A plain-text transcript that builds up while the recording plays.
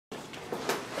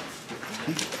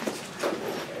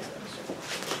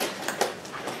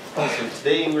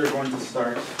Today we're going to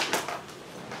start a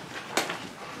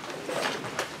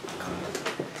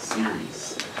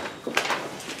series.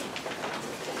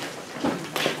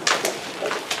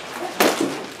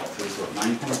 This is what,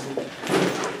 9.2?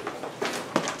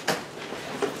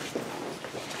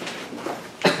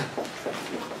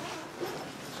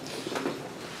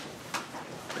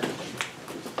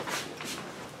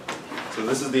 So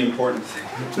this is the important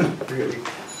thing, really.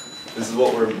 This is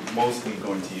what we're mostly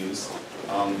going to use.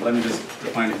 Let me just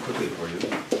define it quickly for you.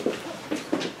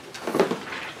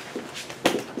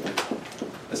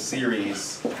 A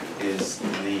series is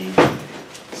the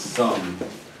sum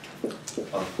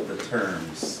of the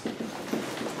terms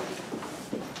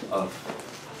of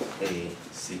a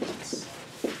sequence.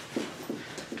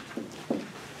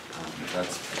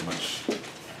 That's pretty much,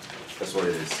 that's what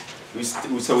it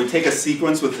is. So we take a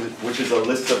sequence which is a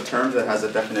list of terms that has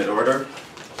a definite order,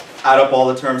 add up all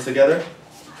the terms together.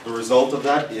 The result of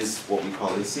that is what we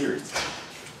call a series.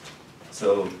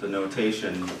 So the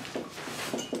notation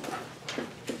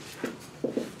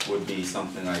would be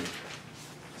something like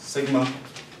sigma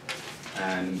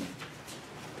and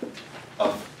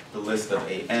of the list of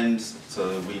a n's.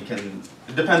 So we can,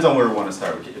 it depends on where we want to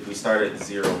start. If we start at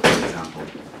 0, for example,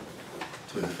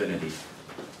 to infinity.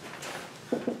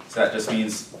 So that just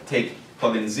means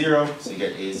plug in 0, so you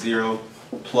get a 0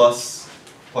 plus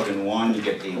plug in 1, you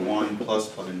get a 1 plus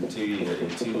plug in 2, you get a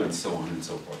 2, and so on and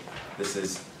so forth. This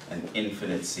is an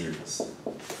infinite series.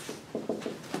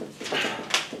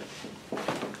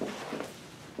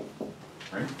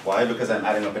 Right? Why? Because I'm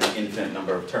adding up an infinite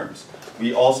number of terms.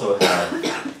 We also have,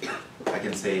 I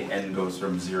can say n goes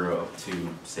from 0 up to,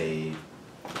 say,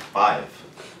 5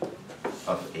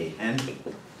 of a n.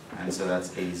 And so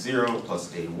that's a 0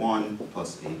 plus a 1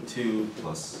 plus a 2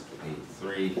 plus a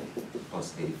 3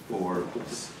 plus a 4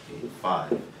 plus a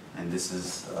 5. And this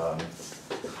is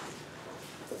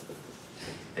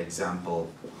example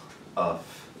of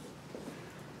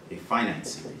a finite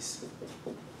series.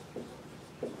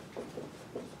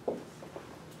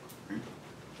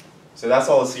 So that's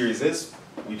all a series is.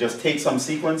 We just take some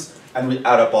sequence and we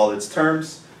add up all its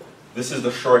terms. This is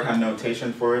the shorthand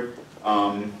notation for it.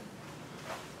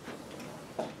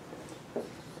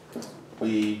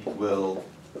 We will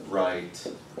write,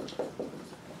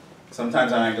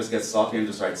 sometimes I might just get sloppy and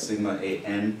just write sigma a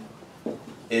n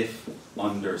if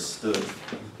understood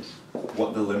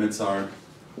what the limits are,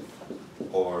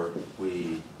 or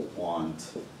we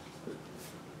want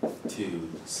to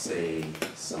say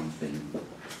something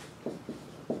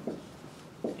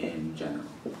in general.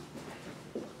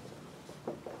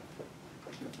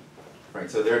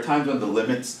 Right, so there are times when the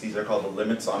limits, these are called the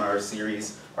limits on our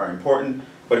series, are important.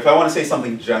 But if I want to say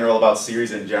something general about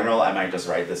series in general, I might just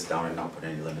write this down and not put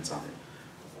any limits on it.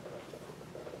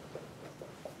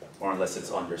 Or unless it's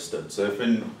understood. So if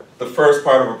in the first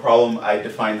part of a problem I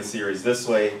define the series this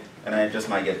way, and I just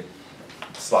might get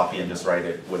sloppy and just write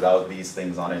it without these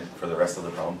things on it for the rest of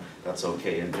the problem, that's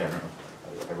okay in general.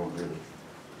 I won't really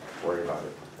worry about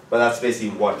it. But that's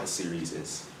basically what a series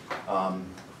is.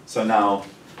 So now,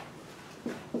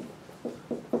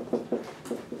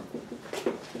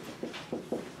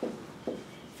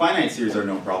 finite series are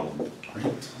no problem,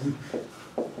 right?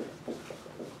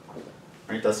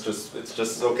 Right? It's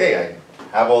just okay.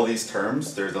 I have all these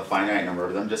terms. There's a finite number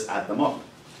of them. Just add them up,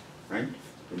 right?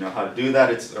 You know how to do that.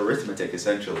 It's arithmetic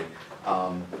essentially.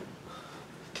 But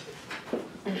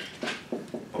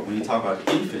when you talk about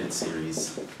infinite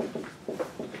series,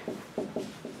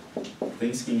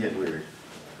 things can get weird.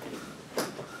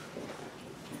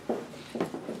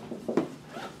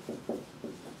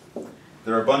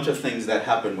 There are a bunch of things that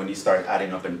happen when you start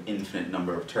adding up an infinite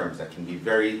number of terms that can be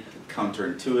very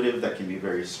counterintuitive, that can be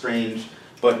very strange,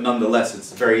 but nonetheless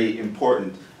it's very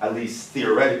important, at least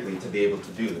theoretically, to be able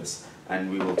to do this.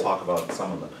 And we will talk about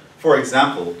some of them. For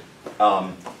example,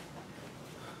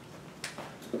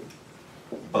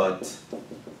 but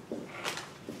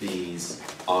these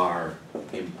are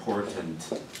important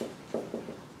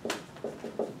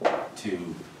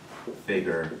to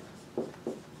figure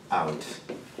out.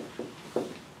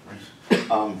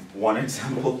 One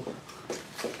example.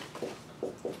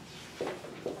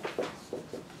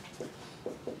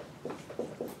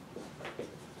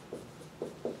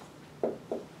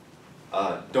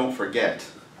 Don't forget,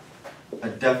 a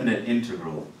definite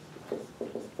integral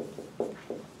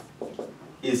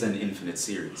is an infinite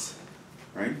series,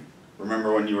 right?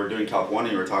 Remember when you were doing Calc 1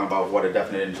 and you were talking about what a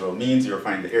definite integral means, you were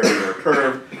finding the area of a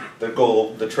curve.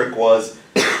 The trick was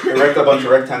erect a bunch of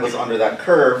rectangles under that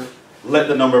curve, let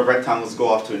the number of rectangles go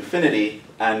off to infinity,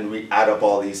 and we add up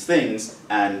all these things,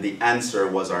 and the answer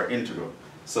was our integral.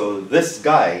 So this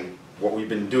guy, what we've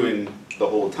been doing the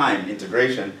whole time,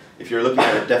 integration, if you're looking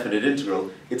at a definite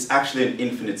integral, it's actually an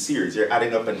infinite series. You're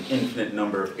adding up an infinite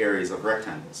number of areas of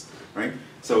rectangles, right?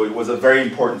 So it was a very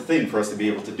important thing for us to be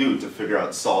able to do to figure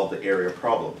out, solve the area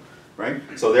problem, right?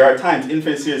 So there are times,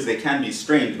 infinite series, they can be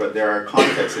strange, but there are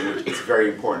contexts in which it's very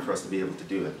important for us to be able to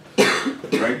do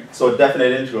it, right? So a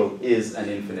definite integral is an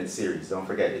infinite series. Don't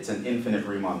forget, it's an infinite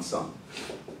Riemann sum.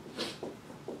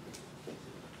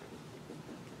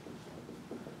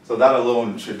 So that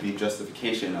alone should be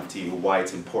justification enough to you why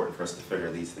it's important for us to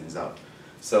figure these things out.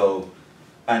 So,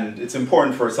 and it's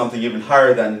important for something even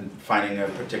higher than finding a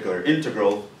particular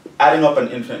integral. Adding up an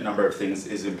infinite number of things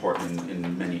is important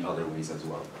in many other ways as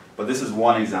well. But this is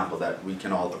one example that we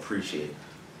can all appreciate.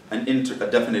 A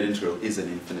definite integral is an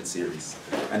infinite series.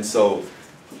 And so,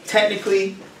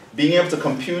 technically, being able to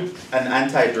compute an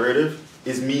antiderivative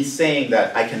is me saying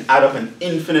that I can add up an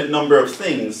infinite number of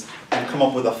things and come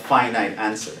up with a finite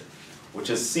answer, which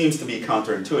seems to be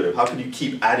counterintuitive. How can you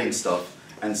keep adding stuff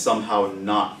and somehow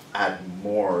not add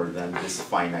more than this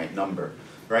finite number,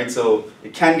 right? So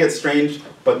it can get strange,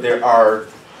 but there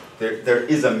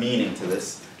is a meaning to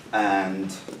this,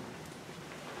 and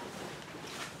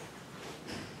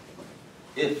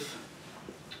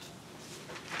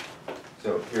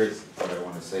so here's what I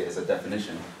want to say as a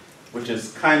definition, which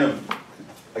is kind of,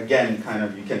 again,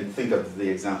 you can think of the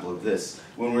example of this.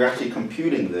 When we're actually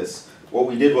computing this, what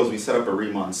we did was we set up a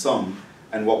Riemann sum,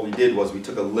 and what we did was we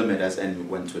took a limit as n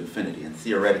went to infinity, and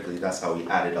theoretically that's how we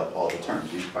added up all the terms,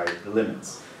 by the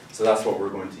limits. So that's what we're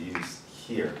going to use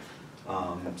here.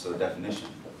 So definition.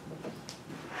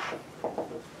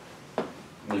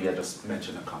 Maybe I just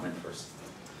mention a comment first.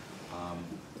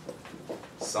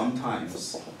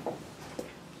 Sometimes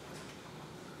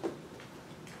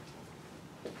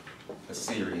a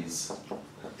series,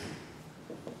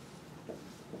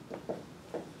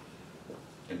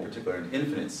 in particular an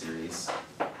infinite series,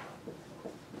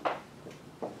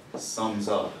 sums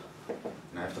up,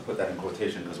 and I have to put that in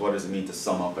quotation because what does it mean to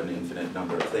sum up an infinite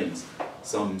number of things?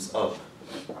 Sums up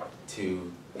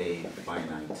to a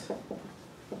finite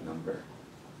number.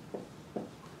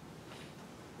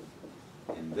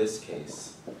 In this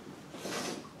case,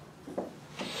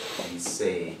 we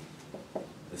say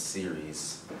the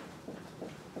series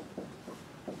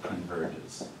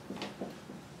converges.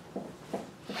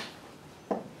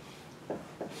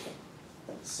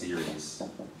 Series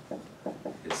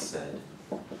is said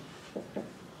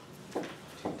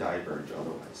to diverge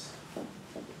otherwise.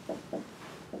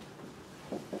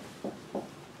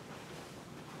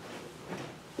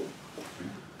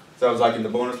 So I was like in the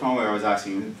bonus problem where I was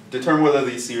asking you, determine whether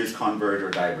these series converge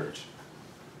or diverge.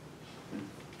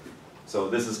 So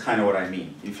this is kind of what I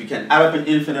mean. If you can add up an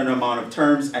infinite amount of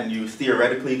terms and you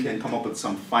theoretically can come up with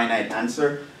some finite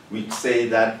answer, we say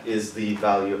that is the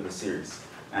value of the series.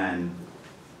 And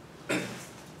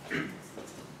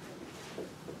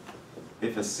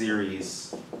if a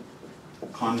series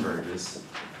converges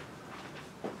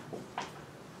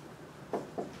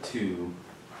to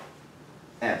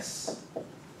S,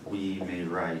 we may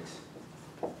write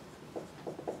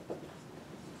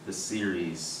the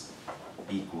series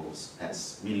equals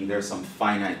S, meaning there's some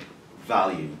finite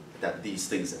value that these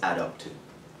things add up to.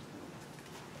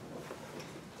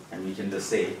 And we can just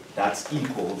say that's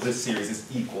equal, this series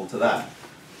is equal to that.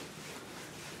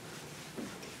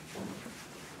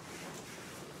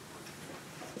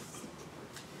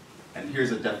 And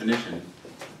here's a definition.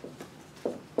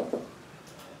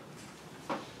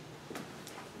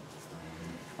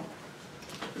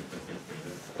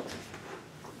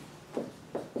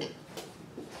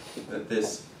 That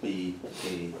this be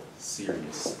a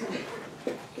series.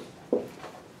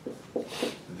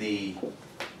 The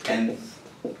nth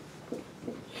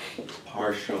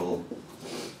partial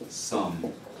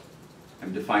sum,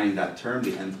 I'm defining that term,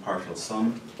 the nth partial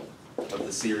sum of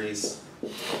the series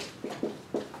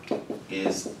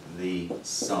is the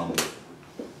sum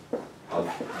of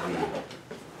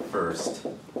the first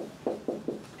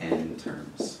n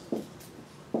terms.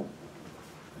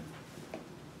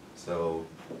 So,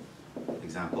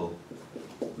 example,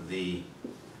 the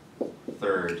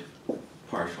third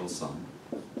partial sum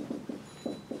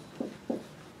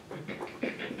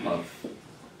of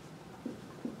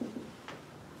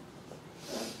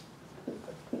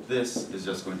this is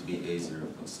just going to be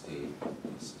a0 plus a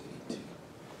plus a2.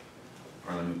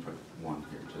 Or let me put 1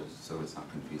 here just so it's not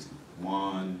confusing.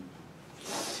 1,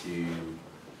 2,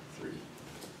 3.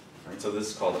 Right, so this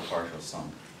is called a partial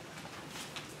sum.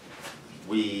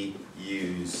 We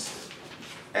use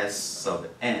S sub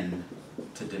n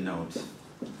to denote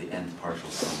the nth partial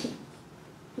sum.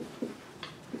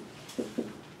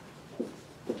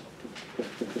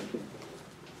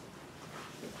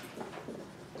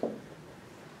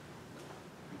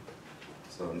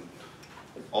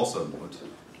 also note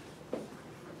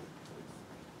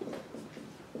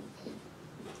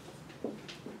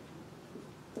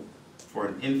for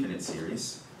an infinite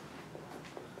series,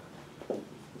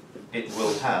 it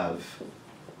will have,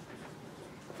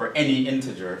 for any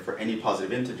integer, for any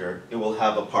positive integer, it will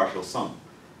have a partial sum.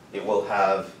 It will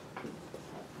have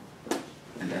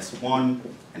an S1,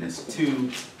 an S2,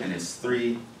 an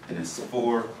S3, an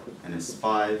S4, an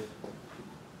S5.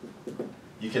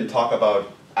 You can talk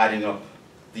about adding up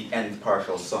the nth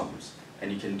partial sums, and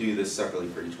you can do this separately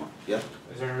for each one. Yeah?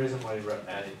 Is there a reason why you wrote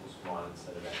n equals 1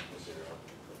 instead of n equals 0?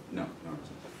 No, no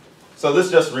reason. So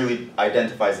this just really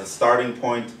identifies the starting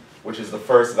point, which is the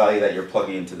first value that you're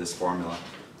plugging into this formula.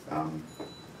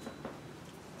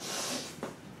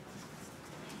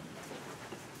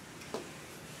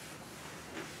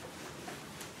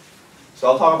 So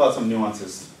I'll talk about some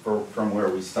nuances from where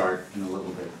we start in a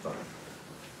little bit. But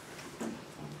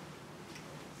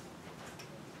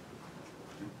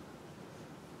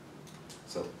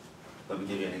so let me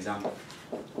give you an example.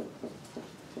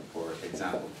 For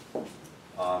example,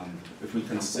 if we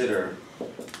consider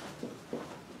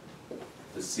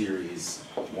the series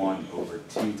 1 over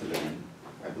 2 to the n,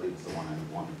 I believe is the one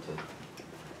I wanted to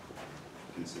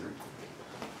consider.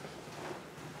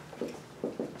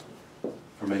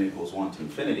 From n equals 1 to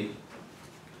infinity,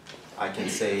 I can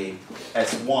say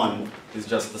S1 is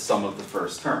just the sum of the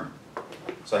first term.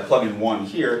 So I plug in 1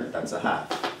 here, that's a half.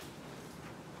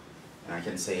 And I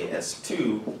can say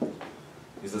S2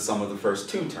 is the sum of the first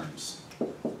two terms.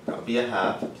 That would be a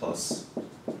half plus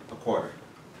a quarter.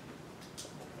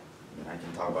 And I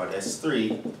can talk about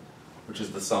S3, which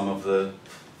is the sum of the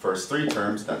first three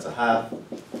terms, that's a half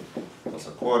plus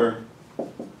a quarter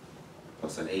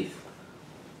plus an eighth.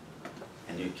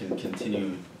 And you can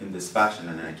continue in this fashion,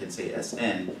 and I can say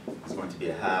Sn is going to be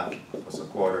a half plus a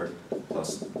quarter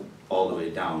plus all the way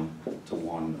down to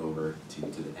 1 over 2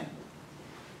 to the n.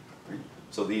 Right?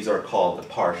 So these are called the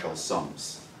partial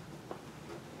sums.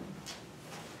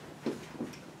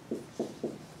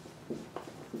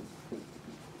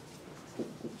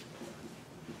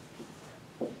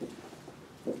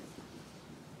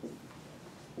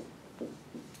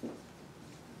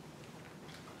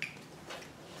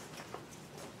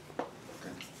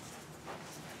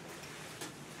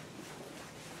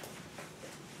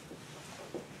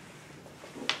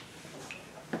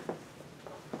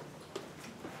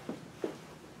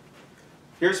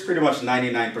 Here's pretty much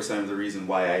 99% of the reason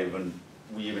why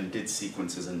we even did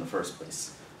sequences in the first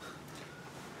place.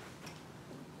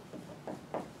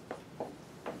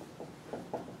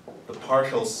 The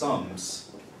partial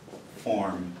sums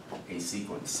form a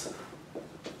sequence.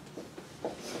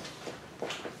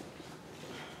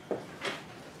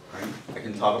 Right? I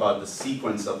can talk about the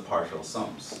sequence of partial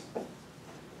sums.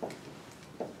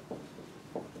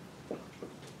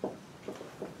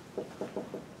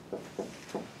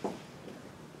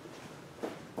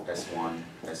 S1,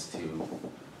 S2.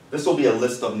 This will be a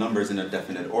list of numbers in a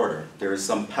definite order. There is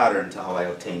some pattern to how I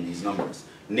obtain these numbers.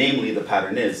 Namely, the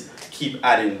pattern is keep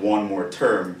adding one more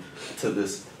term to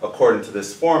this according to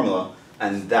this formula,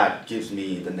 and that gives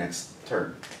me the next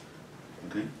term.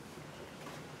 Okay?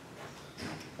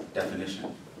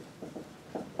 Definition.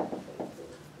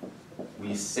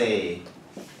 We say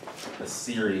a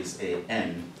series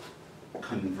AN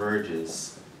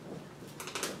converges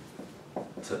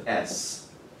to S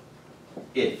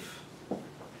if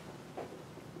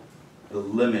the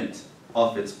limit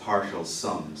of its partial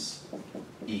sums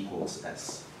equals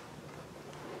S.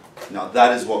 Now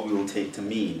that is what we will take to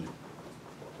mean.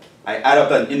 I add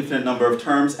up an infinite number of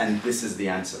terms and this is the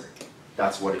answer.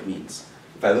 That's what it means.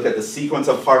 If I look at the sequence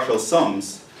of partial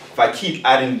sums, if I keep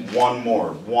adding one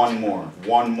more,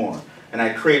 and I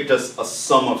create just a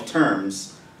sum of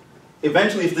terms,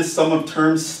 eventually if this sum of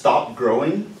terms stop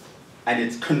growing, and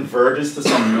it converges to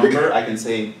some number, I can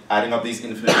say adding up these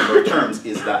infinite number of terms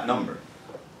is that number.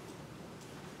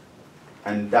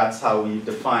 And that's how we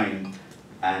define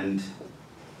and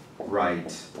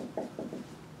write.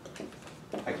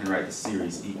 I can write the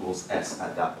series equals S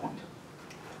at that point.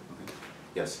 Okay.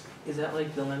 Yes? Is that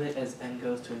like the limit as n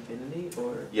goes to infinity,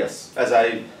 or? Yes. As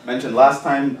I mentioned last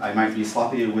time, I might be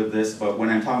sloppy with this, but when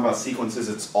I'm talking about sequences,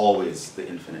 it's always the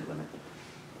infinite limit.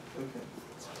 Okay.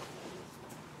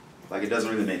 Like, it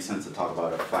doesn't really make sense to talk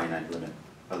about a finite limit,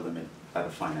 a limit at a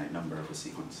finite number of a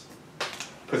sequence.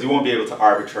 Because you won't be able to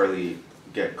arbitrarily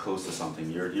get close to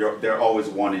something. They're always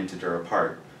one integer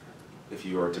apart if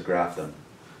you were to graph them.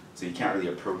 So you can't really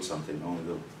approach something,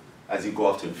 as you go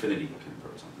off to infinity, you can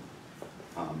approach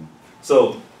something.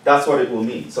 So that's what it will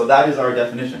mean. So that is our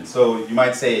definition. So you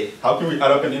might say, how can we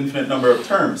add up an infinite number of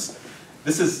terms?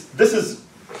 This is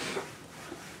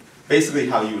basically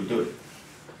how you would do it.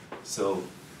 So,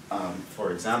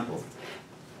 for example,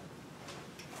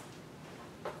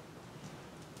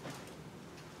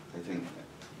 I think,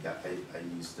 yeah,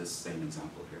 I use this same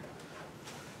example here.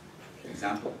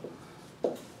 Example.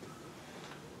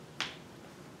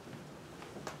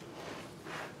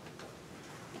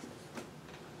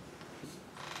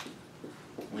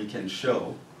 We can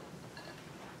show,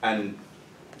 and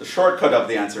the shortcut of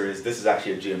the answer is this is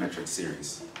actually a geometric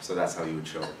series, so that's how you would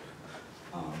show it.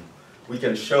 We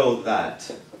can show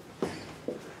that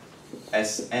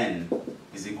Sn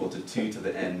is equal to 2 to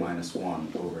the n minus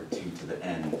 1 over 2 to the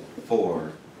n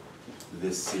for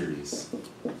this series.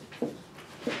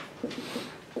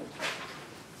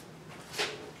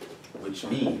 Which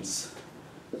means,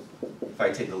 if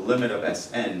I take the limit of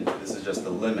Sn, this is just the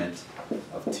limit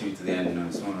of 2 to the n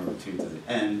minus 1 over 2 to the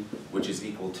n, which is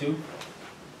equal to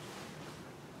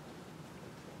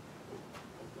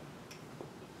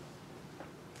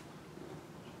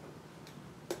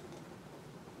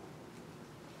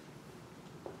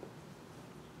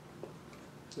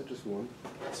Is that just 1?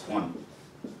 it's 1.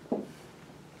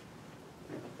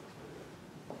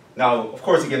 Now, of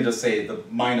course, you can just say the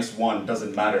minus 1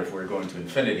 doesn't matter if we're going to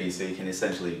infinity, so you can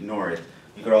essentially ignore it.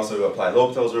 You could also apply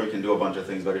L'Hopital's rule, you can do a bunch of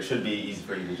things, but it should be easy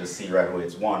for you to just see right away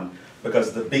it's 1,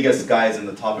 because the biggest guys in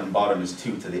the top and bottom is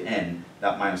 2 to the n.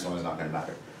 That minus 1 is not going to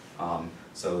matter.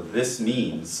 So this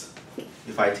means,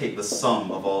 if I take the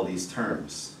sum of all these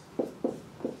terms,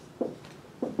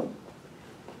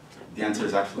 the answer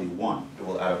is actually 1. It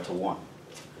will add up to 1.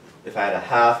 If I had a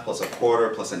half plus a quarter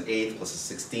plus an eighth plus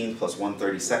a 16th plus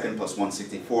 1/32 plus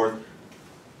 1/64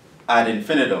 ad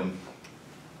infinitum,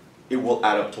 it will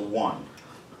add up to 1.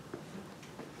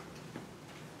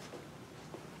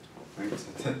 Right?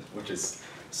 Which is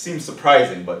seems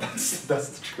surprising, but that's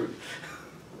the truth.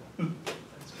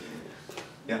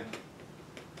 Yeah.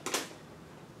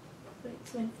 Wait,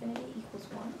 so infinity equals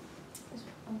 1?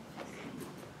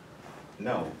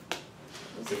 No.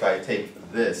 If I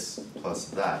take this plus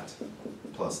that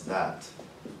plus that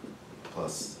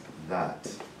plus that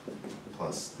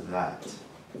plus that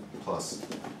plus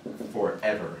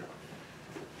forever,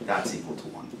 that's equal to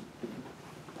 1.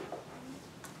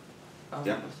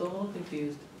 Yeah. I'm still a little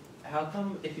confused. How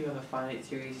come if you have a finite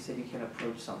series, you said you can't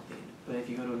approach something, but if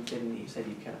you go to infinity, you said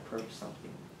you can't approach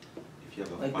something? If you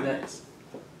have a Like finite. Is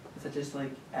that just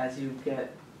like as you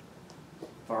get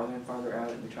farther and farther out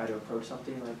and you try to approach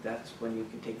something, like that's when you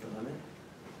can take the limit?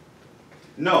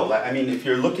 No, like, I mean, if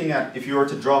you're looking at, if you were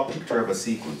to draw a picture of a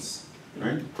sequence,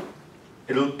 right?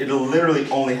 It'll literally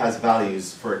only has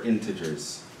values for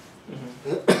integers,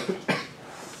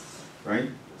 right?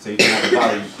 So you can have a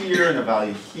value here, and a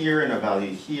value here, and a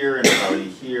value here, and a value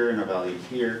here, and a value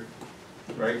here,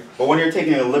 right? But when you're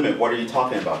taking a limit, what are you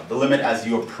talking about? The limit as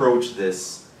you approach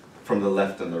this from the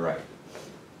left and the right.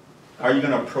 How are you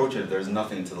going to approach it if there's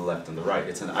nothing to the left and the right?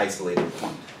 It's an isolated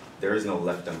point. There is no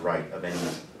left and right of any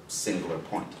singular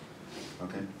point,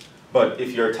 okay? But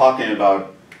if you're talking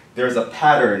about, there's a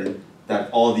pattern that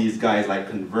all these guys like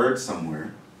converge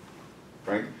somewhere,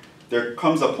 right? There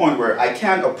comes a point where I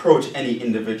can't approach any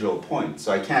individual point.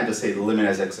 So I can't just say the limit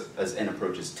as n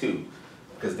approaches 2,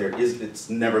 because it's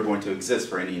never going to exist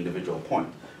for any individual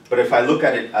point. But if I look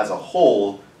at it as a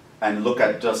whole and look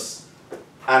at just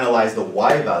analyze the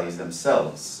y values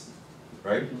themselves,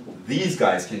 right? These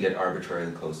guys can get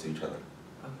arbitrarily close to each other,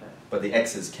 Okay. but the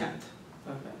x's can't.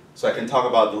 Okay. So I can talk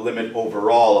about the limit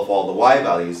overall of all the y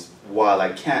values, while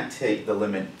I can't take the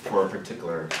limit for a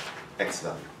particular x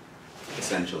value,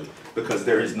 essentially. Because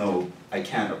there is no, I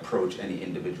can't approach any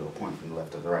individual point from the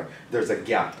left or the right. There's a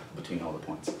gap between all the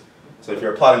points. So if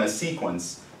you're plotting a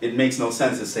sequence, it makes no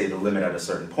sense to say the limit at a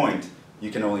certain point.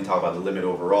 You can only talk about the limit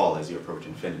overall as you approach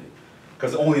infinity.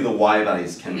 Because only the y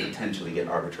values can potentially get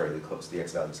arbitrarily close, the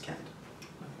x values can't.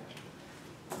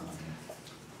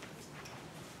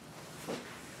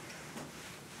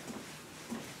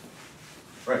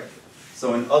 Right,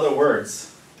 so in other words,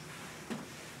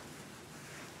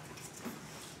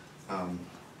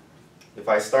 if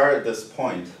I start at this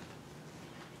point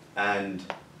and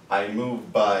I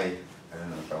move by, I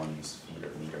don't know if I want to use feet or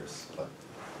meters, but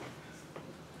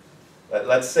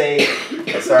let's say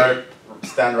I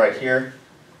stand right here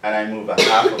and I move a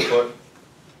half a foot,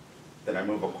 then I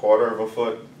move a quarter of a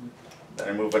foot, then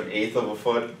I move an eighth of a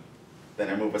foot, then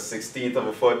I move a 16th of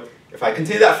a foot. If I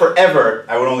continue that forever,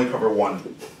 I would only cover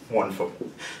one foot.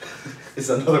 It's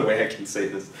another way I can say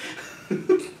this.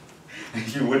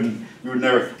 You would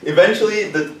never. Eventually,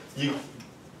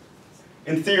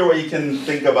 in theory, what you can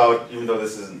think about, even though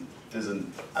this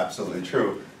isn't absolutely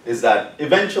true, is that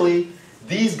eventually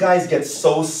these guys get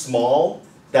so small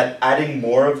that adding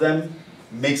more of them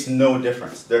makes no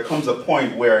difference. There comes a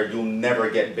point where you'll never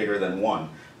get bigger than 1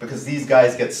 because these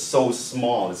guys get so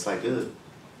small, it's like, ugh.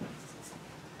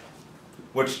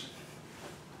 Which,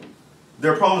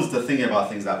 there are problems to thinking about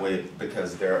things that way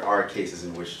because there are cases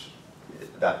in which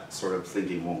that sort of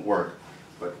thinking won't work,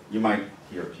 but you might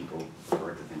hear people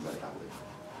refer to things like that way.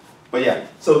 But yeah,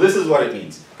 so this is what it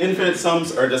means. Infinite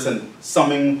sums are just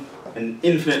summing an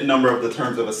infinite number of the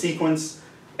terms of a sequence.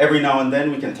 Every now and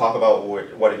then we can talk about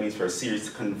what it means for a series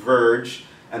to converge,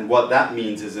 and what that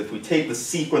means is if we take the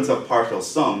sequence of partial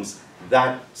sums,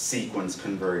 that sequence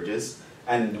converges,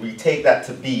 and we take that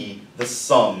to be the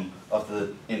sum of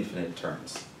the infinite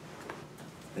terms.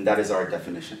 And that is our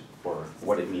definition for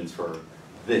what it means for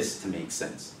this to make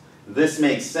sense. This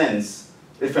makes sense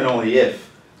if and only if,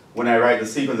 when I write the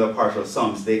sequence of partial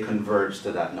sums, they converge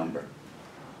to that number.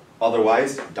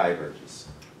 Otherwise, diverges.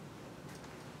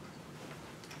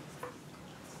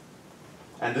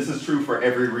 And this is true for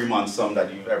every Riemann sum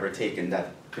that you've ever taken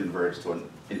that converges to an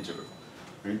integral.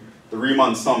 Right? The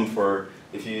Riemann sum for,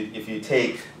 if you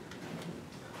take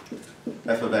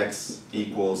f of x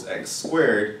equals x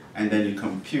squared, and then you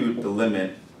compute the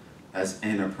limit as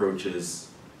n approaches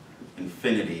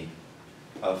infinity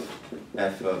of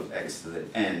f of x to the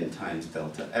n times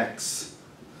delta x,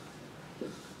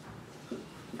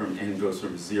 from n goes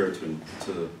from 0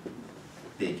 to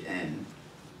big N,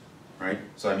 right?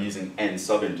 So I'm using n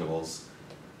subintervals.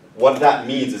 What that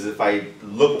means is if I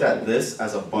looked at this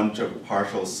as a bunch of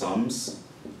partial sums,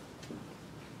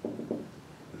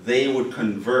 they would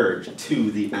converge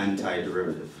to the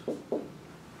antiderivative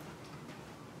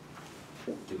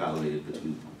evaluated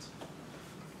between points.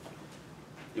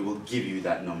 It will give you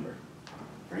that number,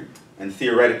 right? And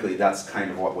theoretically, that's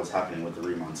kind of what was happening with the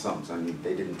Riemann sums. I mean,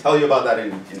 they didn't tell you about that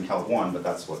in Calc 1, but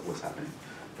that's what was happening,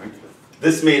 right?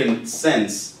 This made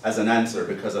sense as an answer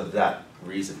because of that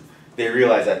reason. They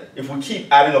realized that if we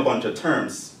keep adding a bunch of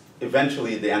terms,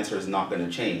 eventually the answer is not going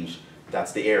to change.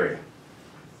 That's the area.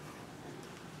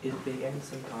 Is big N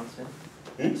some constant?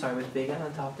 Hmm? Sorry, was big N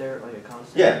on top there like a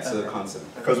constant? Yeah, it's a Okay.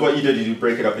 constant. Because what you did is you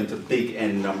break it up into big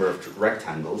N number of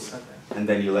rectangles, Okay. and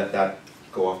then you let that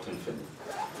go off to infinity.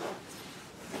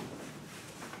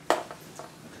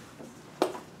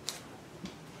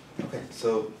 Okay,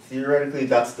 so theoretically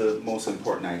that's the most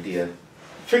important idea.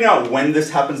 Figuring out when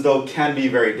this happens though can be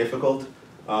very difficult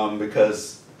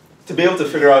because to be able to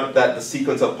figure out that the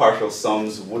sequence of partial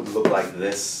sums would look like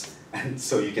this, and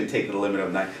so you can take the limit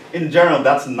of 9. In general,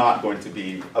 that's not going to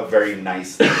be a very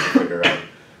nice thing to figure out.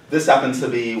 This happens to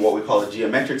be what we call a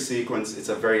geometric sequence. It's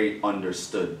a very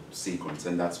understood sequence,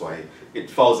 and that's why it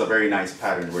follows a very nice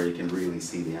pattern where you can really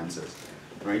see the answers,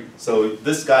 right? So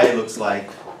this guy looks like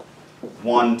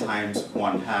 1 times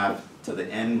 1/2 to the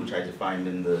n, which I defined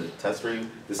in the test for you.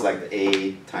 This is like the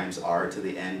a times r to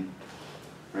the n,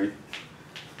 right?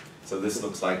 So this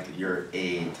looks like your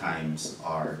a times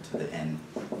r to the n.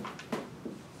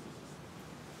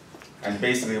 And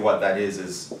basically what that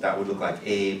is that would look like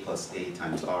a plus a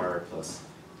times r plus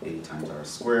a times r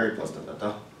squared plus da da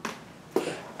da.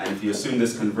 And if you assume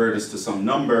this converges to some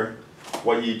number,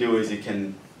 what you do is you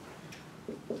can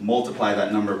multiply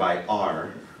that number by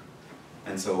r.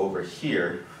 And so over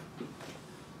here,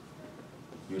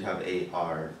 you'd have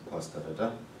ar plus da da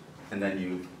da. And then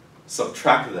you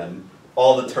subtract them.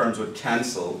 All the terms would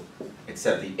cancel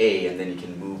except the a, and then you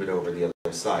can move it over the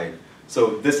other side.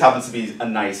 So this happens to be a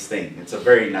nice thing. It's a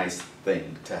very nice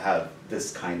thing to have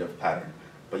this kind of pattern.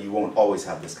 But you won't always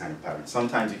have this kind of pattern.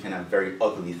 Sometimes you can have very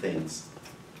ugly things.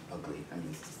 Ugly, I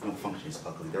mean, no function is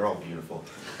ugly. They're all beautiful.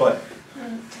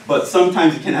 But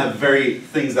sometimes you can have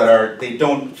things that they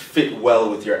don't fit well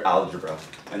with your algebra.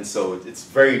 And so it's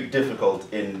very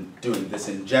difficult in doing this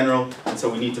in general. And so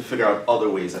we need to figure out other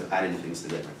ways of adding things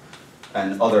together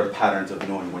and other patterns of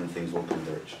knowing when things will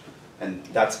converge. And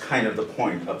that's kind of the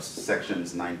point of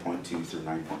sections 9.2 through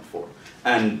 9.4.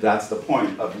 And that's the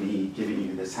point of me giving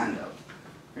you this handout.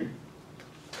 Right?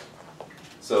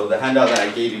 So the handout that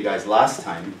I gave you guys last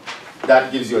time,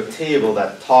 that gives you a table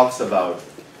that talks about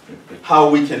how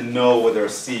we can know whether a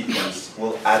sequence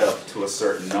will add up to a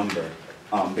certain number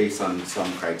based on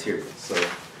some criteria. So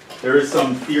there is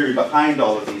some theory behind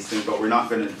all of these things, but we're not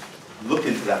going to look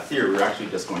into that theory. We're actually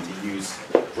just going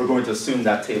we're going to assume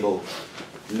that table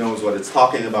knows what it's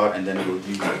talking about, and then we'll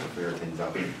use it to figure things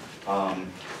out.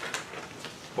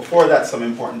 Before that, some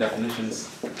important definitions.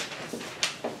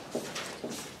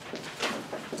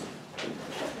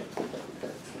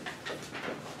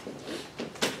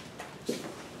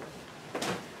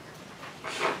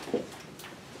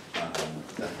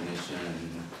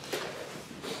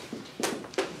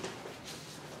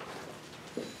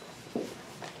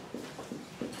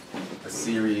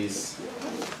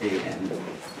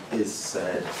 is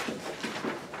said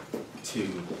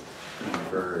to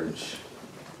converge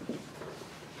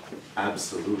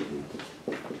absolutely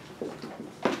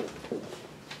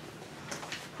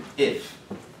if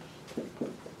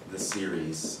the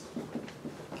series,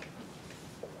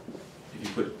 if you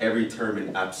put every term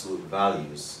in absolute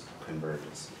values,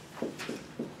 converges.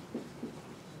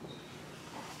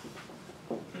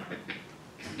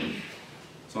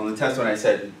 So on the test when I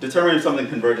said, determine if something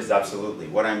converges absolutely,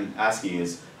 what I'm asking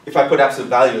is, if I put absolute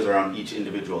values around each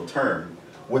individual term,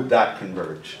 would that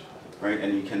converge? Right?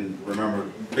 And you can remember,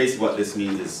 basically what this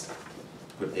means is,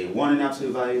 put A1 in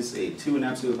absolute values, A2 in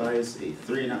absolute values,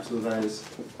 A3 in absolute values,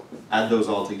 add those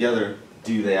all together,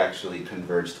 do they actually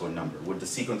converge to a number? Would the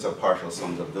sequence of partial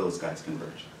sums of those guys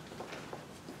converge?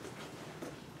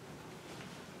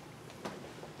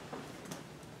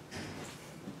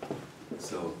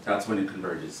 So that's when it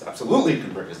converges. Absolutely it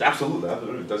converges. Absolutely.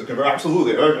 Absolutely. Does it converge?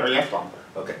 Absolutely. Yes, Tom.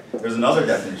 Okay. There's another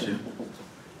definition.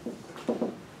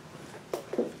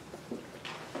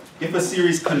 If a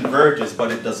series converges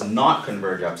but it does not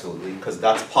converge absolutely, because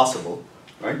that's possible,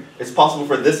 right? It's possible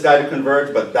for this guy to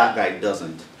converge but that guy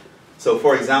doesn't. So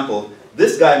for example,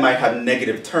 this guy might have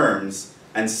negative terms,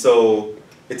 and so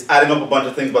it's adding up a bunch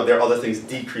of things, but there are other things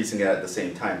decreasing it at the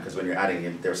same time, because when you're adding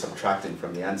it, they're subtracting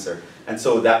from the answer. And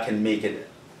so that can make it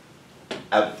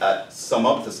sum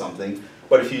up to something.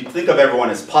 But if you think of everyone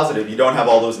as positive, you don't have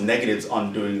all those negatives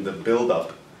undoing the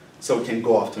build-up, so it can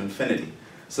go off to infinity.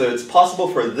 So it's possible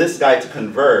for this guy to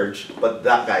converge, but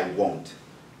that guy won't,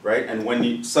 right? And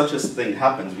when such a thing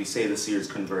happens, we say the series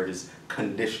converges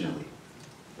conditionally.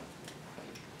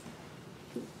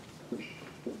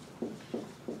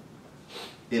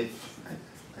 If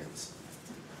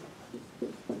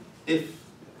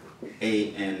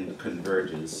AN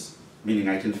converges, meaning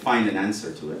I can find an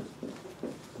answer to it,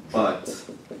 but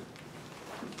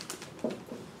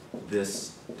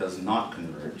this does not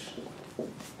converge.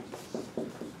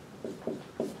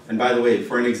 And by the way,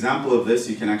 for an example of this,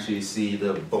 you can actually see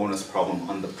the bonus problem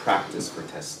on the practice for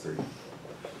test 3.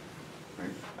 Right?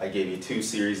 I gave you two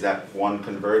series that one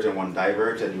converge and one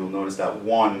diverge, and you'll notice that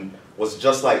one was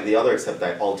just like the other, except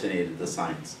I alternated the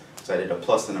signs. So I did a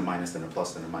plus and a minus and a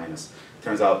plus and a minus.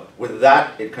 Turns out with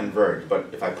that it converged, but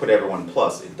if I put everyone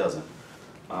plus, it doesn't.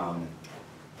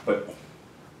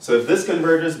 So if this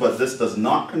converges but this does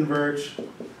not converge,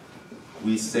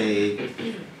 we say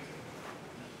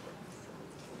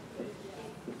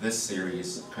this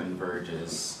series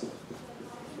converges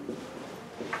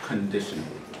conditionally.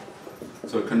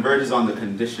 So it converges on the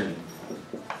condition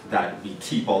that we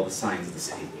keep all the signs the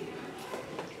same.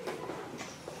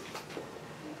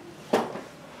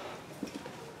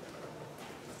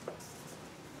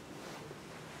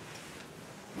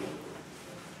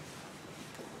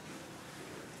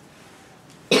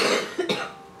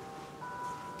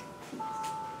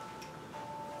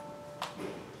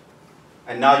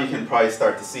 And now you can probably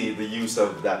start to see the use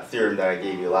of that theorem that I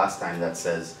gave you last time that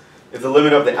says if the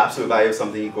limit of the absolute value of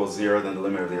something equals 0, then the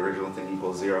limit of the original thing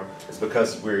equals 0. It's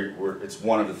because it's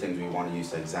one of the things we want to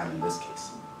use to examine this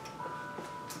case.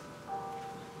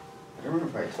 I don't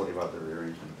remember if I told you about the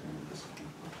rearrangement thing in this one.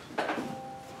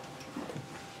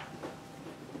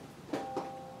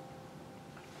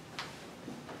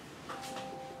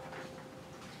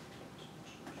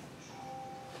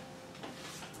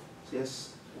 So yes.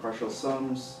 Partial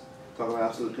sums, talk about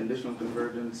absolute conditional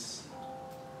convergence.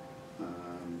 I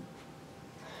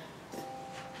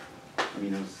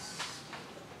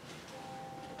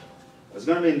was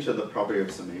going to mention the property of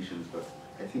summations, but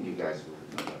I think you guys will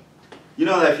know that. You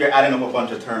know that if you're adding up a bunch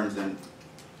of terms, then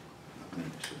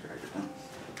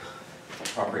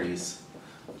properties.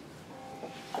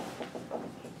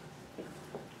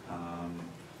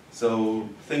 So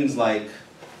things like,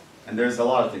 and there's a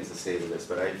lot of things to say to this,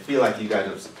 but I feel like you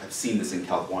guys have seen this in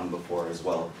Calc 1 before as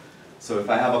well. So if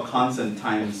I have a constant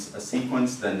times a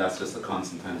sequence, then that's just a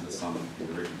constant times the sum of the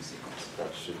original sequence.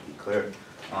 That should be clear.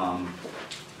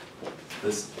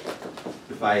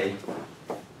 If I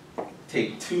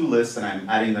take two lists and I'm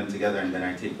adding them together and then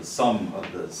I take the sum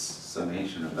of the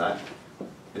summation of that,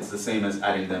 it's the same as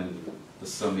adding them, the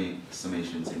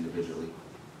summations individually.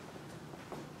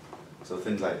 So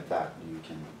things like that you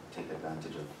can take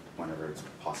advantage of whenever it's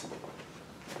possible.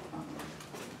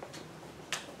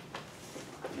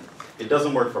 It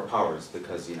doesn't work for powers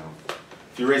because, if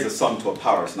you raise a sum to a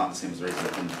power, it's not the same as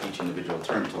raising each individual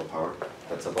term to a power.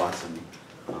 That's a blasphemy.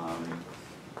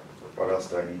 What else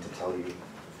do I need to tell you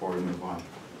before we move on?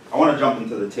 I want to jump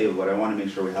into the table, but I want to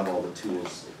make sure we have all the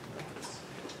tools.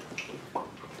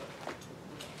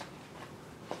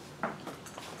 I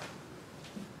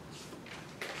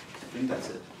think that's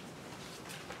it.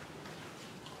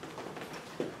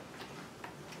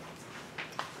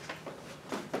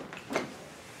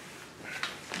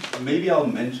 maybe I'll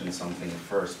mention something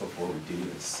first before we do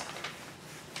this.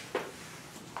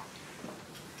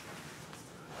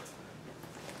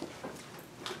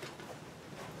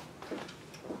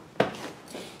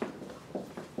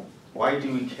 Why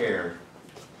do we care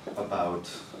about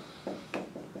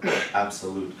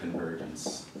absolute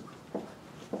convergence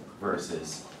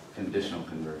versus conditional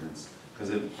convergence? Because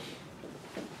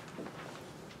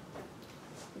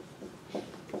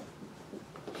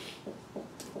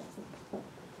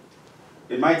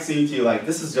it might seem to you like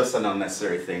this is just an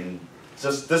unnecessary thing.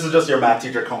 This is just your math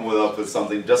teacher coming up with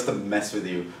something just to mess with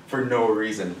you for no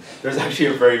reason. There's actually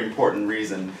a very important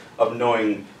reason of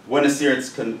knowing when a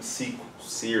series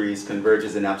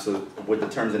converges in absolute with the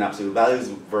terms in absolute values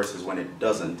versus when it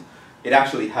doesn't. It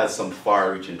actually has some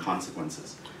far-reaching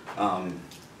consequences.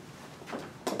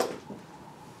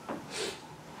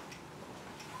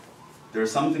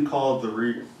 There's something called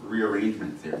the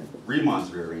rearrangement theorem,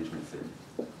 Riemann's rearrangement theorem.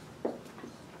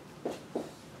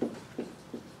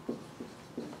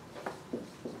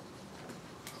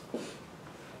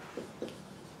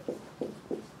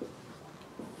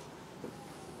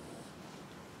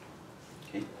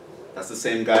 That's the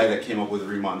same guy that came up with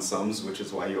Riemann sums, which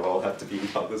is why you all have to be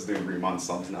taught this doing Riemann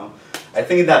sums now. I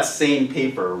think in that same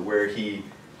paper where he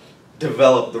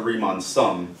developed the Riemann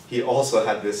sum, he also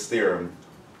had this theorem.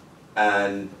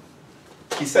 And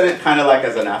he said it kind of like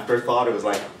as an afterthought. It was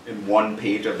like in one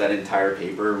page of that entire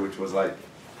paper, which was like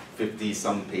 50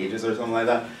 some pages or something like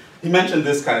that. He mentioned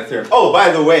this kind of theorem. Oh,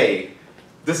 by the way,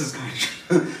 this is kind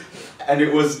of, and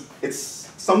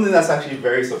it's something that's actually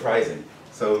very surprising.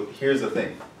 So here's the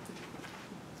thing.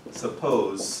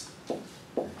 Suppose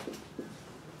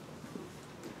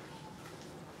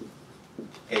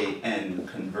AN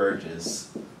converges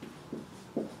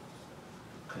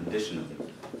conditionally.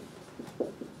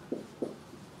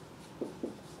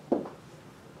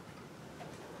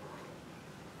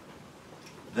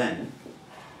 Then,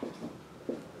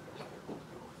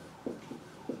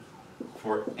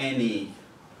 for any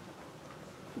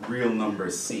real number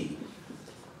C,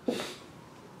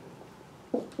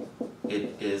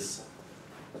 it is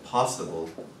possible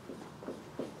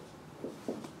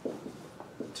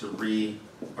to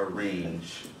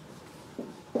rearrange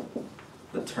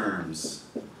the terms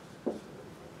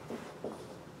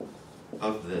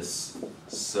of this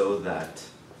so that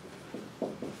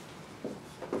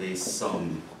they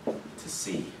sum to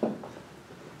C.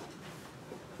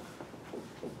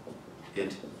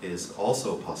 It is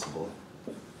also possible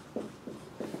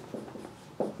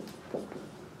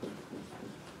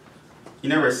he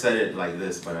never said it like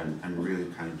this, but I'm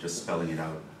really kind of just spelling it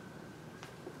out.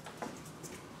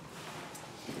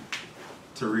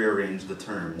 To rearrange the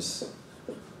terms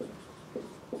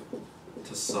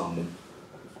to sum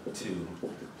to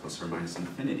plus or minus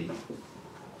infinity,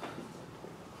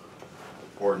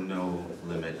 or no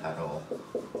limit at all.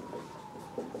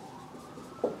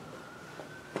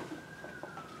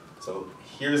 So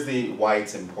here's why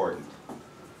it's important.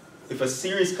 If a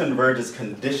series converges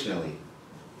conditionally,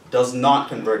 does not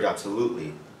converge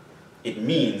absolutely, it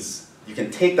means you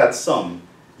can take that sum,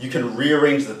 you can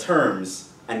rearrange the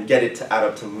terms and get it to add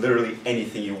up to literally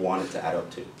anything you want it to add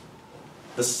up to.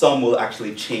 The sum will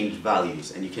actually change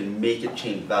values, and you can make it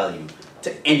change value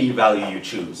to any value you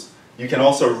choose. You can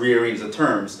also rearrange the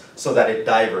terms so that it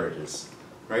diverges,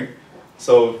 right?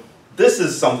 So this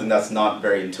is something that's not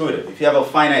very intuitive. If you have a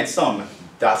finite sum,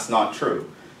 that's not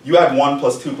true. You add 1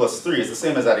 plus 2 plus 3 is the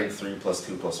same as adding 3 plus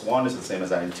 2 plus 1 is the same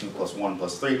as adding 2 plus 1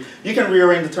 plus 3. You can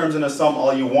rearrange the terms in a sum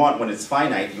all you want. When it's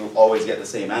finite, you'll always get the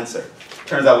same answer.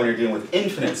 Turns out when you're dealing with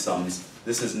infinite sums,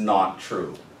 this is not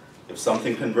true. If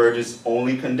something converges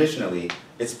only conditionally,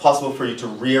 it's possible for you to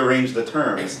rearrange the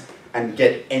terms and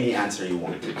get any answer you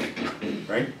want,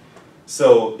 right?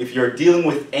 So if you're dealing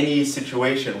with any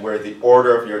situation where the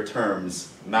order of your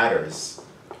terms matters,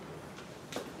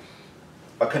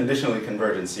 a conditionally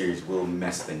convergent series will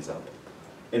mess things up.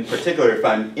 In particular, if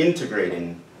I'm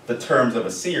integrating the terms of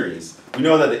a series, we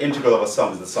know that the integral of a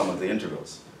sum is the sum of the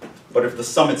integrals. But if the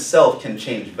sum itself can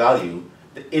change value,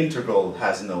 the integral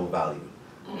has no value,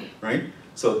 right?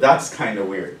 So that's kind of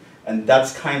weird, and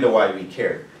that's kind of why we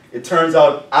care. It turns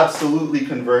out absolutely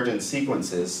convergent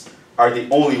sequences are the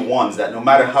only ones that no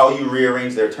matter how you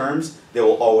rearrange their terms, they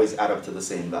will always add up to the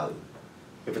same value.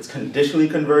 If it's conditionally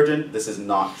convergent, this is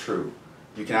not true.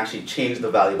 You can actually change the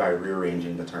value by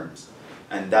rearranging the terms.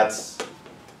 And that's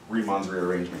Riemann's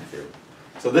rearrangement theory.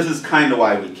 So this is kind of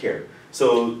why we care.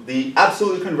 So the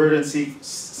absolute convergent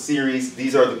series,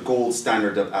 these are the gold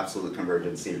standard of absolute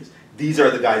convergent series. These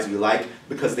are the guys we like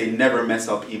because they never mess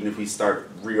up even if we start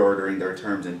reordering their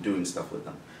terms and doing stuff with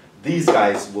them. These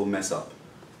guys will mess up.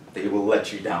 they will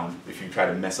let you down if you try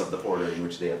to mess up the order in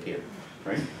which they appear,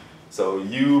 right? So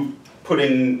you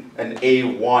putting an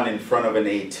A1 in front of an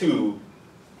A2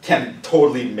 can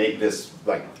totally make this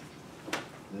like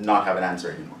not have an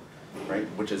answer anymore, right?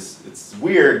 Which is, it's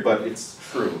weird, but it's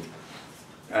true.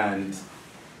 And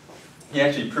he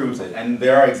actually proves it, and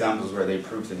there are examples where they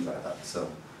prove things like that. So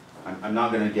I'm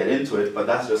not going to get into it, but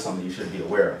that's just something you should be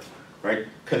aware of, right?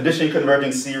 Conditionally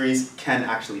converging series can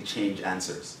actually change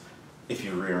answers if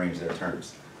you rearrange their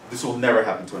terms. This will never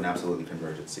happen to an absolutely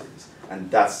convergent series,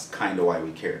 and that's kind of why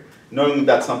we care. Knowing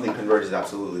that something converges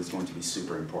absolutely is going to be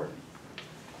super important.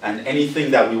 And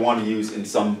anything that we want to use in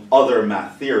some other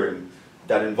math theorem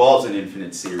that involves an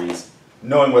infinite series,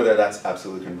 knowing whether that's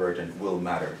absolutely convergent will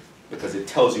matter, because it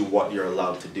tells you what you're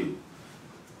allowed to do.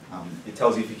 It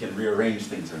tells you if you can rearrange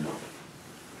things or not.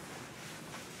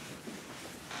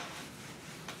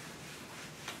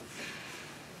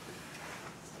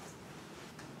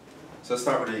 So let's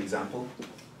start with an example.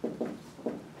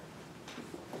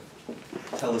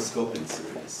 Telescoping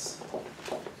series.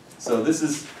 So this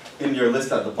is in your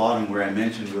list at the bottom where I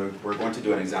mentioned we're going to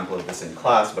do an example of this in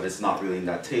class, but it's not really in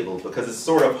that table because it's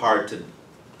sort of hard to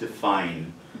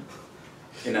define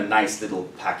in a nice little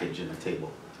package in a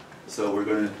table. So we're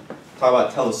going to talk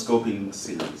about telescoping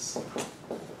series.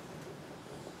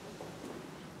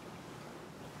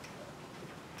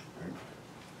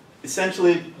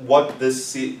 Essentially what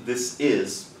this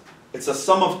is, it's a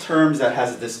sum of terms that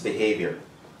has this behavior.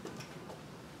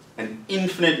 An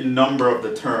infinite number of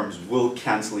the terms will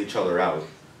cancel each other out.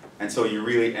 And so you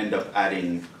really end up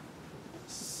adding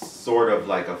sort of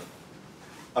like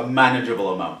a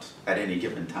manageable amount at any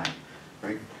given time,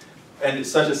 right? And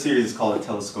such a series is called a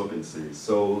telescoping series.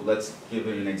 So let's give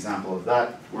an example of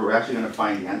that, where we're actually going to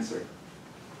find the answer.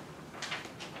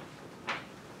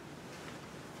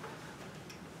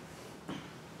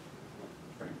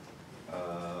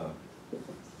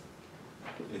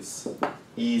 It's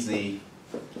easy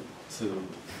to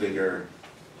figure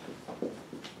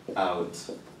out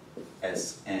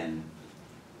Sn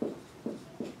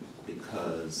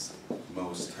because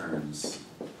most terms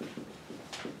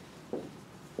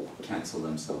cancel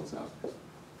themselves out.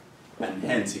 And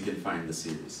hence you can find the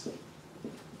series.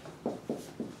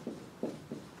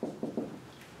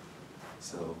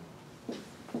 So,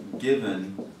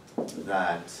 given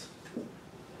that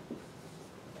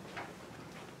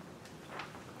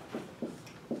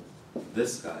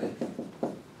this guy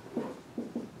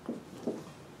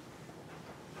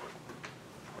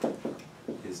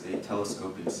is a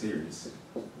telescoping series,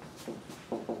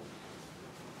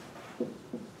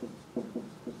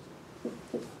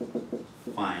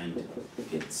 find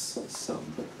its sum.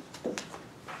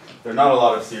 There are not a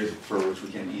lot of series for which we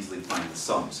can easily find the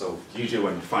sum, so usually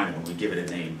when we find one, we give it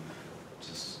a name.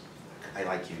 Just, I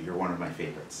like you, you're one of my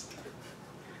favorites.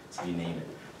 So you name it.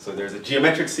 So there's a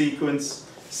geometric sequence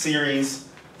series,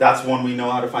 that's one we know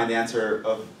how to find the answer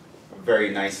of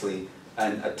very nicely.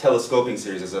 And a telescoping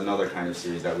series is another kind of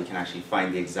series that we can actually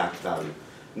find the exact value.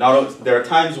 There are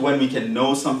times when we can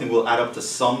know something will add up to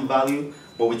some value,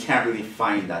 but we can't really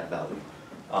find that value.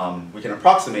 We can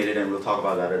approximate it, and we'll talk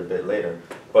about that a bit later.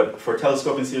 But for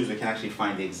telescoping series, we can actually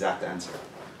find the exact answer.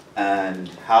 And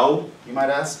how, you might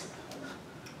ask,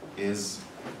 is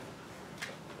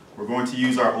we're going to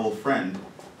use our old friend,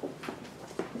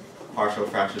 partial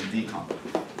fraction decomp.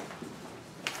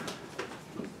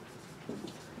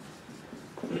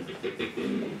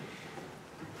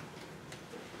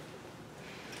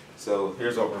 So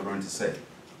here's what we're going to say.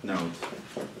 Note,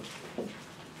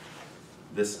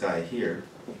 this guy here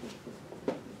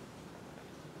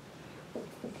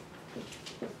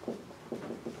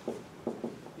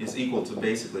is equal to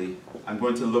basically, I'm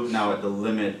going to look now at the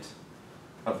limit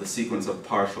of the sequence of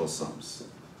partial sums.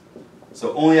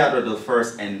 So only out of the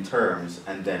first n terms,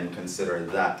 and then consider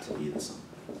that to be the sum.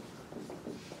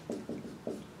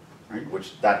 Right?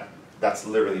 Which that's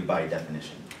literally by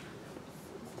definition.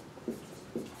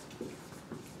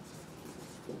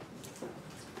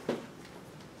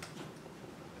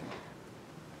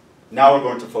 Now we're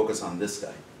going to focus on this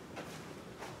guy.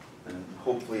 And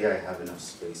hopefully I have enough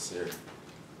space here.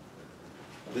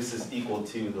 This is equal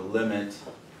to the limit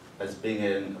as big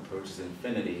N approaches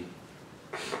infinity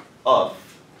of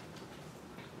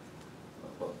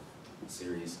a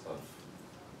series of.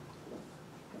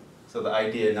 So the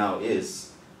idea now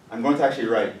is, I'm going to actually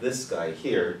write this guy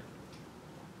here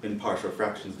in partial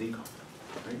fractions decomp.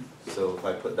 Right? So if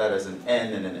I put that as an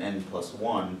n and an n plus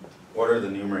 1, what are the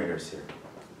numerators here?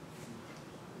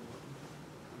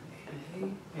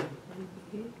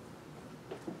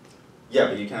 Yeah,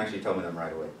 but you can actually tell me them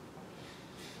right away.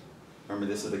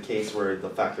 Remember, this is the case where the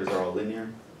factors are all linear.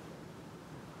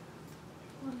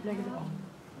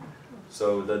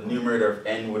 So the numerator of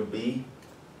n would be,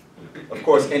 of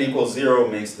course, n equals 0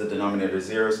 makes the denominator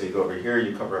 0, so you go over here,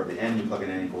 you cover up the n, you plug in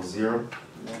n equals 0,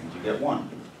 and you get 1.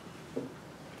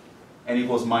 N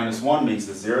equals minus 1 makes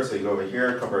it 0, so you go over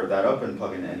here, cover that up, and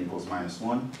plug in n equals minus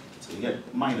 1, so you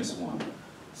get minus 1.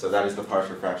 So that is the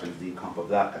partial fraction decomp of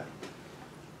that guy.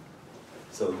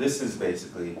 So this is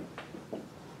basically,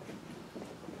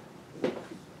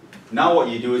 now what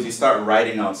you do is you start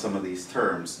writing out some of these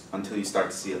terms until you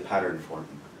start to see a pattern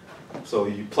forming. So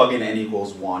you plug in n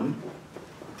equals 1,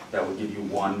 that would give you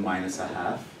 1 minus a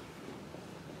half,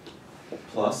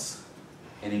 plus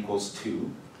n equals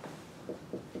 2,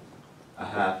 a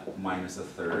half minus a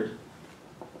third,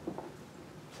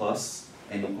 plus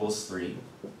n equals 3,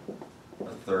 a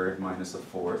third minus a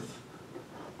fourth,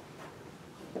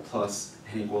 plus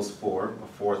n equals 4, a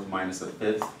fourth minus a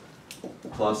fifth,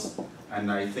 plus,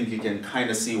 and I think you can kind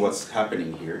of see what's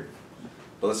happening here.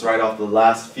 But let's write off the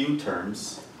last few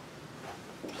terms,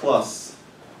 plus,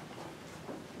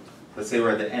 let's say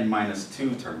we're at the n minus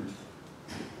 2 term,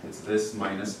 it's this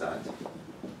minus that,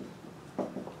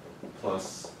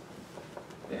 plus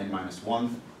the n minus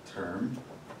 1 term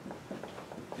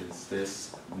is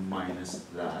this minus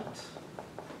that,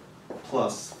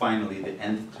 plus finally the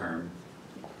nth term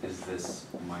is this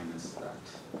minus that.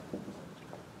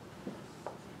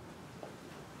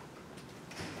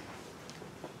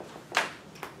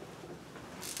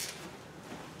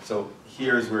 So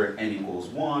here's where n equals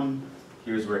 1,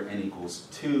 here's where n equals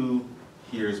 2,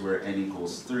 here's where n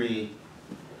equals 3,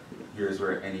 here's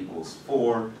where n equals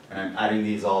 4, and I'm adding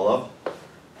these all up.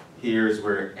 Here's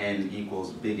where n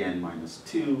equals big N minus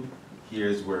 2,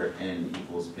 here's where n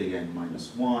equals big N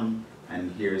minus 1,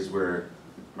 and here's where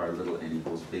our little n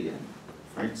equals big N.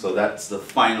 Right? So that's the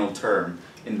final term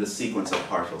in the sequence of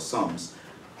partial sums.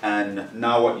 And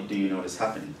now what do you notice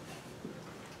happening?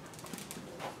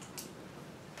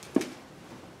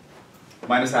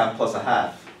 Minus a half plus a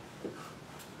half.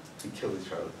 And kill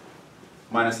each other.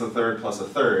 Minus a third plus a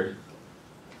third.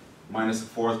 Minus a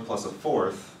fourth plus a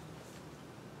fourth.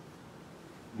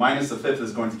 Minus a fifth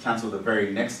is going to cancel the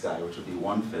very next guy, which would be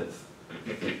 1/5.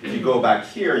 If you go back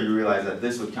here, you realize that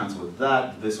this would cancel with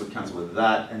that, this would cancel with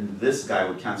that, and this guy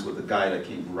would cancel with the guy that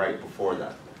came right before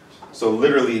that. So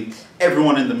literally,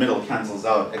 everyone in the middle cancels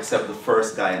out except the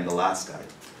first guy and the last guy.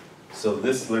 So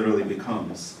this literally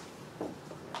becomes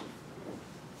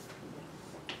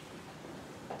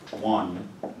 1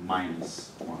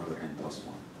 minus 1 over n plus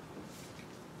 1.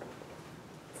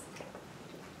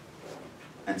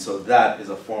 And so that is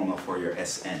a formula for your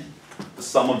Sn. The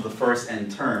sum of the first n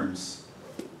terms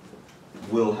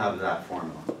will have that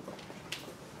formula.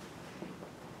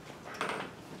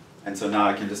 And so now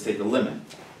I can just take the limit.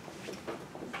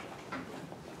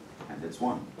 And it's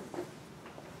 1.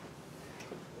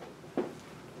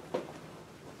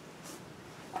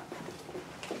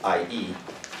 i.e.,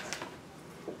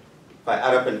 if I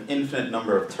add up an infinite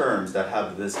number of terms that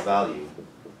have this value,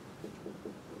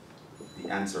 the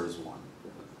answer is 1.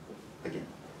 Again.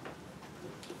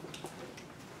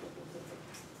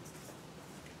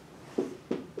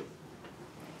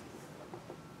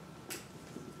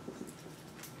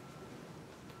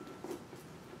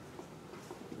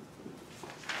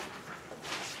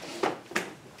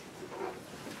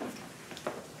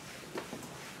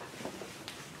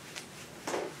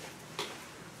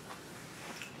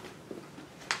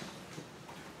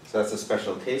 So that's a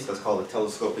special case. That's called a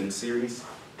telescoping series,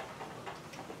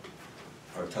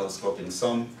 or telescoping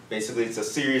sum. Basically, it's a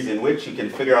series in which you can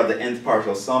figure out the nth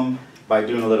partial sum by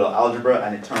doing a little algebra,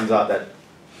 and it turns out that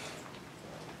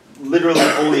literally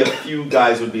only a few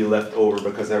guys would be left over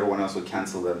because everyone else would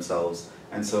cancel themselves.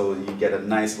 And so you get a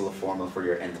nice little formula for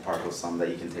your nth partial sum that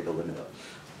you can take a limit of.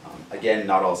 Again,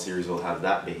 not all series will have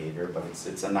that behavior, but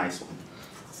it's a nice one.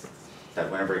 That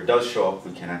whenever it does show up,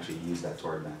 we can actually use that to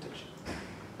our advantage.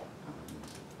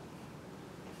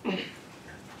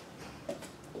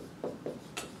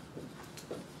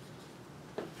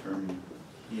 From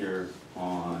here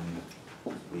on,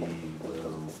 we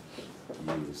will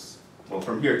use, well,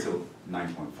 from here till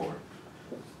 9.4.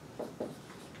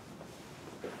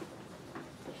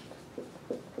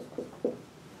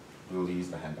 We will use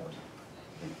the handout.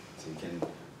 Okay. So you can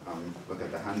look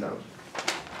at the handout.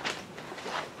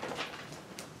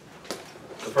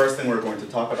 The first thing we're going to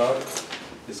talk about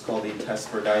is called the test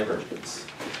for divergence.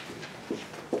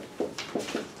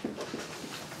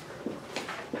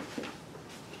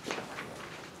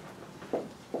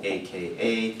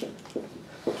 AKA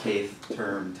kth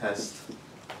term test,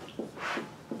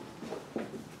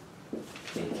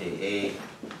 AKA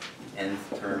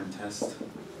nth term test,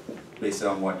 based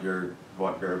on what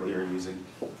variable you're using.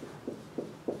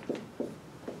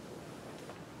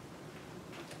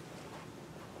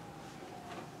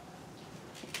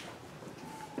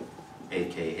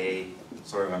 AKA,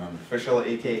 sort of an unofficial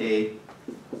AKA,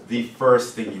 the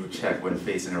first thing you check when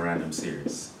facing a random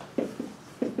series.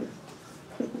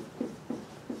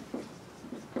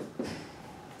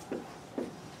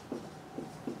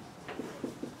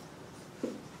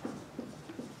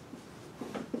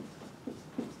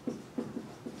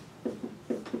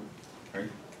 Right?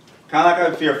 Kind of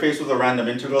like if you're faced with a random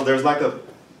integral, there's like a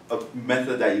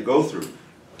method that you go through.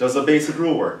 Does the basic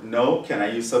rule work? No. Can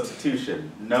I use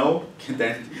substitution? No.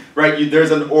 Right?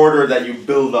 There's an order that you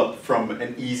build up from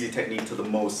an easy technique to the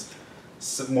more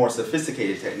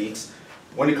sophisticated techniques.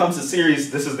 When it comes to series,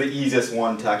 this is the easiest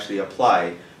one to actually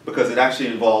apply because it actually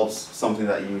involves something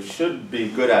that you should be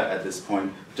good at this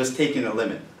point, just taking a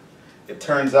limit. It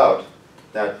turns out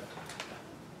that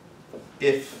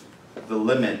if the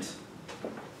limit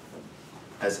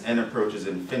as n approaches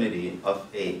infinity of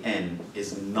a n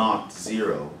is not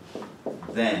 0,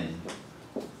 then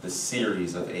the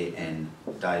series of a n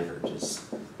diverges.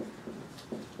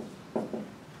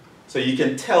 So you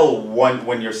can tell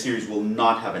when your series will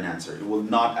not have an answer. It will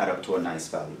not add up to a nice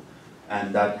value.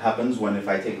 And that happens when if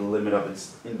I take the limit of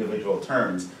its individual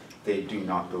terms, they do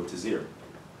not go to 0.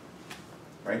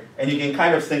 Right? And you can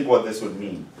kind of think what this would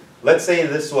mean. Let's say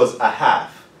this was a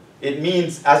half. It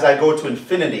means as I go to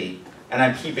infinity, and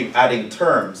I'm keeping adding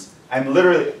terms, I'm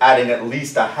literally adding at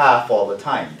least a half all the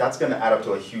time. That's going to add up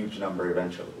to a huge number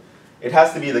eventually. It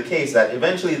has to be the case that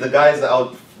eventually the guys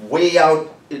way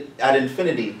out at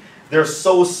infinity, they're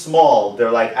so small,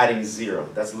 they're like adding 0.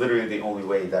 That's literally the only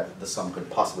way that the sum could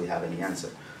possibly have any answer.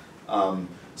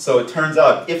 So it turns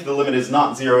out if the limit is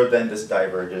not 0, then this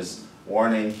diverges.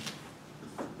 Warning.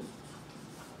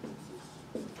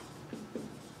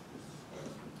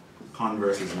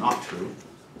 Converse is not true.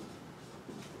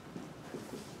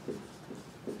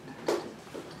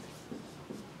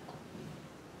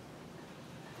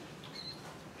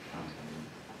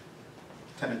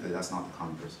 Technically, that's not the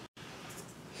converse.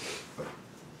 But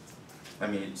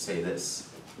let me say this.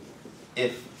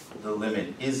 If the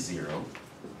limit is 0,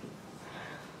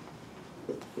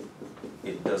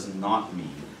 it does not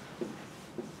mean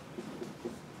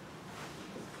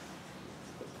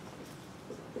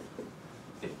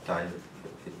it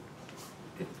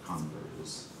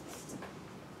converges.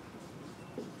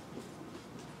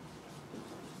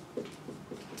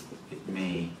 It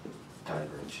may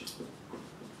diverge.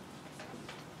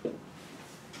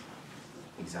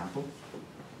 Example,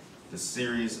 the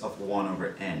series of 1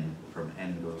 over n from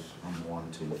n goes from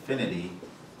 1 to infinity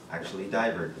actually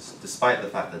diverges, despite the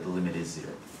fact that the limit is 0.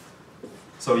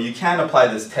 So you can apply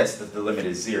this test if the limit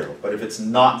is 0, but if it's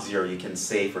not 0, you can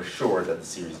say for sure that the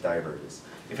series diverges.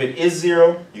 If it is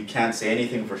 0, you can't say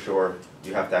anything for sure.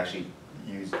 You have to actually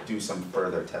do some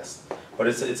further tests. But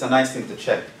it's a nice thing to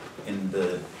check in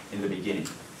the beginning.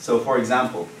 So for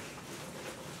example,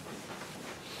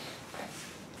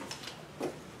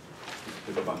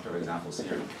 give a bunch of examples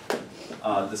here.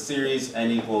 The series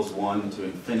n equals 1 to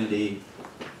infinity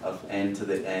of n to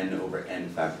the n over n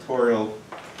factorial.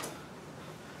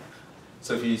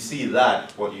 So if you see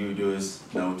that, what you do is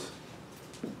note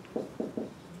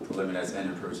the limit as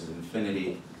n approaches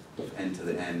infinity of n to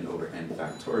the n over n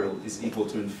factorial is equal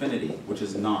to infinity, which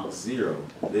is not 0.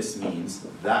 This means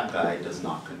that guy does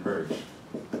not converge.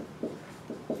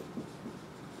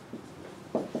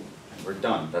 And we're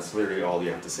done. That's literally all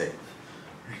you have to say.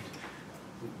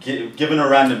 Given a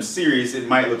random series, it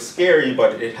might look scary,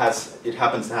 but it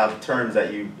happens to have terms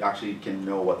that you actually can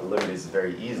know what the limit is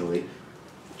very easily.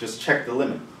 Just check the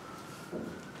limit.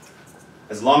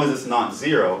 As long as it's not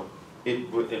 0,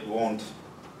 it won't.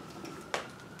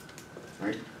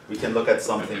 Right? We can look at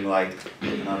something like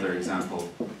another example.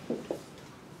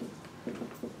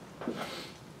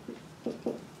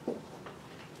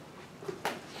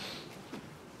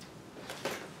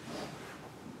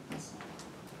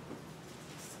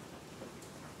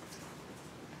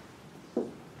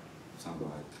 Something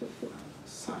like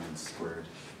sine squared.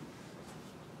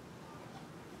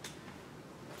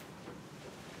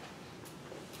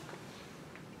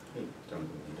 Hey, don't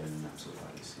need any absolute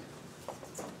values here.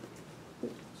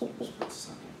 So just put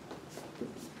sine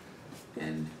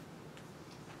and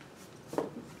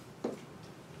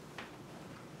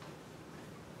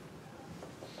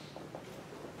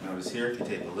notice here, if you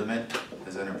take the limit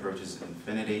as n approaches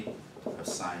infinity of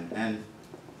sine n,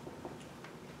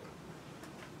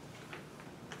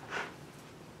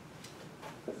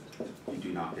 you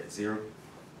do not get 0.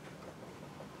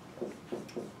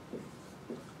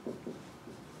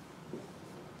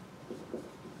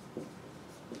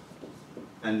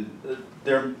 and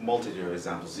there are multitude of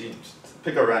examples. You just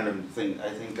pick a random thing. I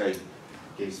think I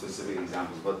gave specific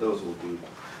examples, but those will do.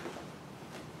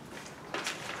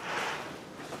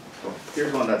 So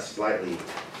here's one that's slightly.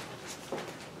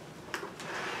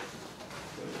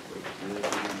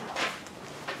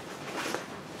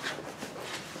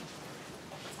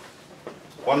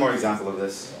 One more example of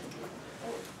this,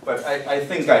 but I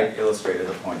think I illustrated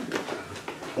the point.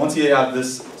 Once you have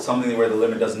this, something where the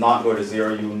limit does not go to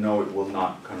 0, you know it will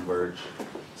not converge.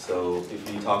 So if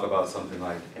you talk about something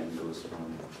like n goes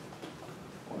from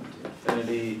 1 to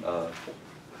infinity,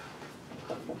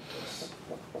 plus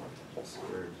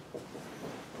squared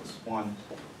plus 1, and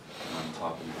I'm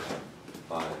talking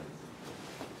about 5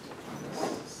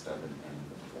 minus 7n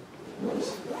plus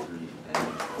 3n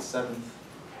 7th.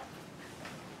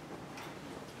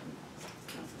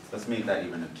 Let's make that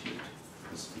even acute,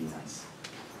 just be nice.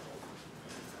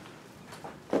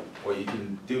 What you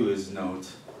can do is note,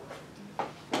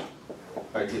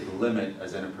 if I take the limit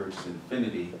as n approaches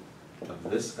infinity of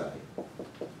this guy,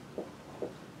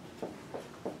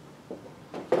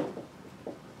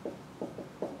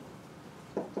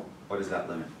 what is that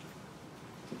limit?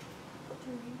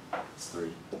 3. It's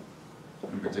 3.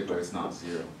 In particular, it's not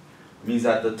 0. It means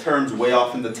that the terms way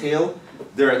off in the tail,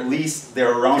 they're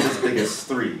around as big as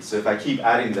 3. So if I keep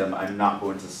adding them, I'm not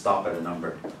going to stop at a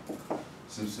number.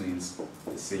 This means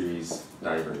the series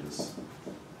diverges.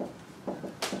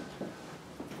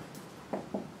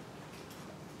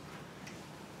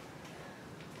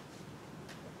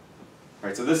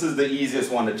 Right, so this is the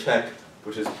easiest one to check,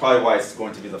 which is probably why it's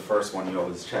going to be the first one you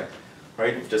always check.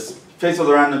 Right? Just faced with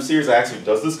a random series, I ask you,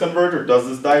 does this converge or does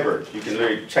this diverge? You can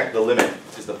literally check the limit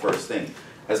is the first thing.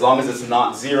 As long as it's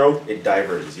not 0, it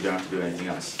diverges. You don't have to do anything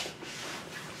else.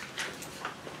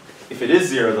 If it is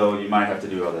 0 though, you might have to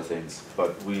do other things,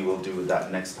 but we will do that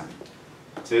next time.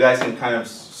 So you guys can kind of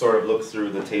sort of look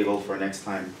through the table for next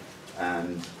time,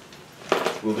 and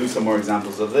we'll do some more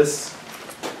examples of this,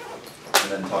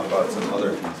 and then talk about some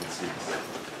other things with series.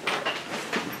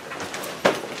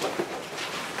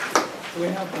 Do we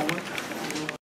have homework?